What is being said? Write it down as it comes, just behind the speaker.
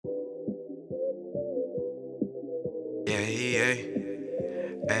Hey, hey,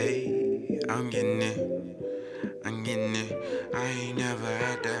 hey, I'm getting it, I ain't never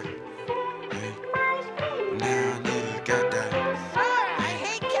had that. Hey, now niggas got that. I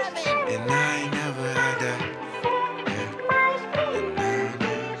hate Kevin. And I ain't never had that. Yeah.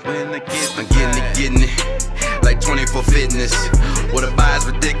 When I'm getting it, like 24 fitness. What I buy is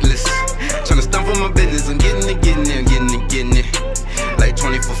ridiculous. Tryna stunt for my business. I'm getting it, like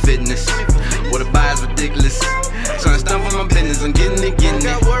 24 fitness. What I buy is ridiculous. Tryna stunt for my business. I'm getting it.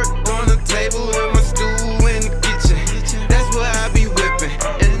 Got work on the table and my stool in the kitchen. That's what I be whipping.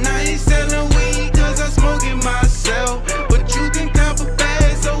 And I ain't selling weed 'cause I smoke it myself. But you can cop a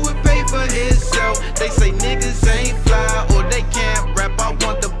bag so it pay for itself. They say niggas ain't fly or they can't rap. I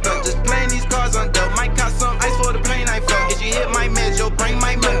want the belt. Just playing these cards on dope. Might cost some ice for the pain I felt. If you hit my meds, your brain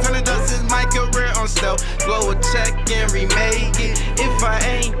might melt. Turning dust is my career on stealth. Blow a check and remake it. If I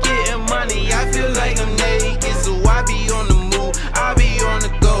ain't getting money, I feel like I'm naked. So I be on the move, I be on the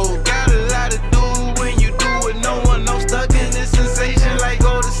go. Got a lot to do when you do it. No one knows. Stuck in this sensation like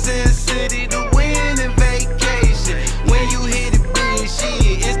go to Sin City to win and vacation. When you hit it big,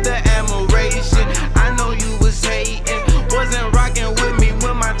 shit, it's the admiration. I know you was hating, wasn't rocking with me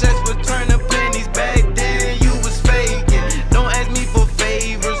when my checks were turning pennies. Back then you was faking. Don't ask me for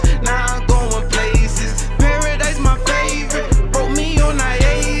favors, now I'm going places. Paradise my favorite, broke me on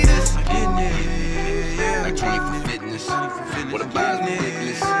hiatus. I'm getting it, like 20 for fitness. What I buy is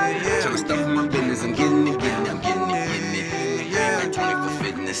ridiculous. Tryna stuff in my business, I'm getting it, I'm getting it. Like 20 for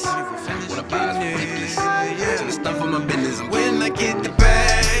fitness. What I buy is ridiculous. Tryna stuff in my business, when I get the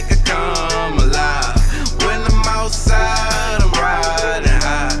bag, I come alive. When I'm outside, I'm riding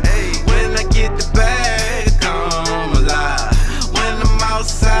high. When I get the bag, I come alive. When I'm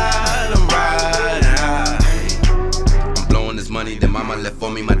outside, I'm riding high. I'm blowing this money that mama left for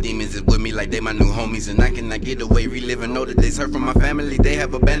me. My demons is with me like they my new homies. And I cannot get away, reliving all the days hurt from my family. They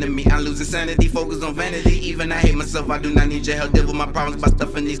have abandoned me, I'm losing sanity, focused on vanity. Even I hate myself, I do not need your help. Deal with my problems by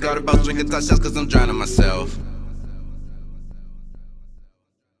stuffing these garter belts. Drinking touch shells 'cause I'm drowning myself.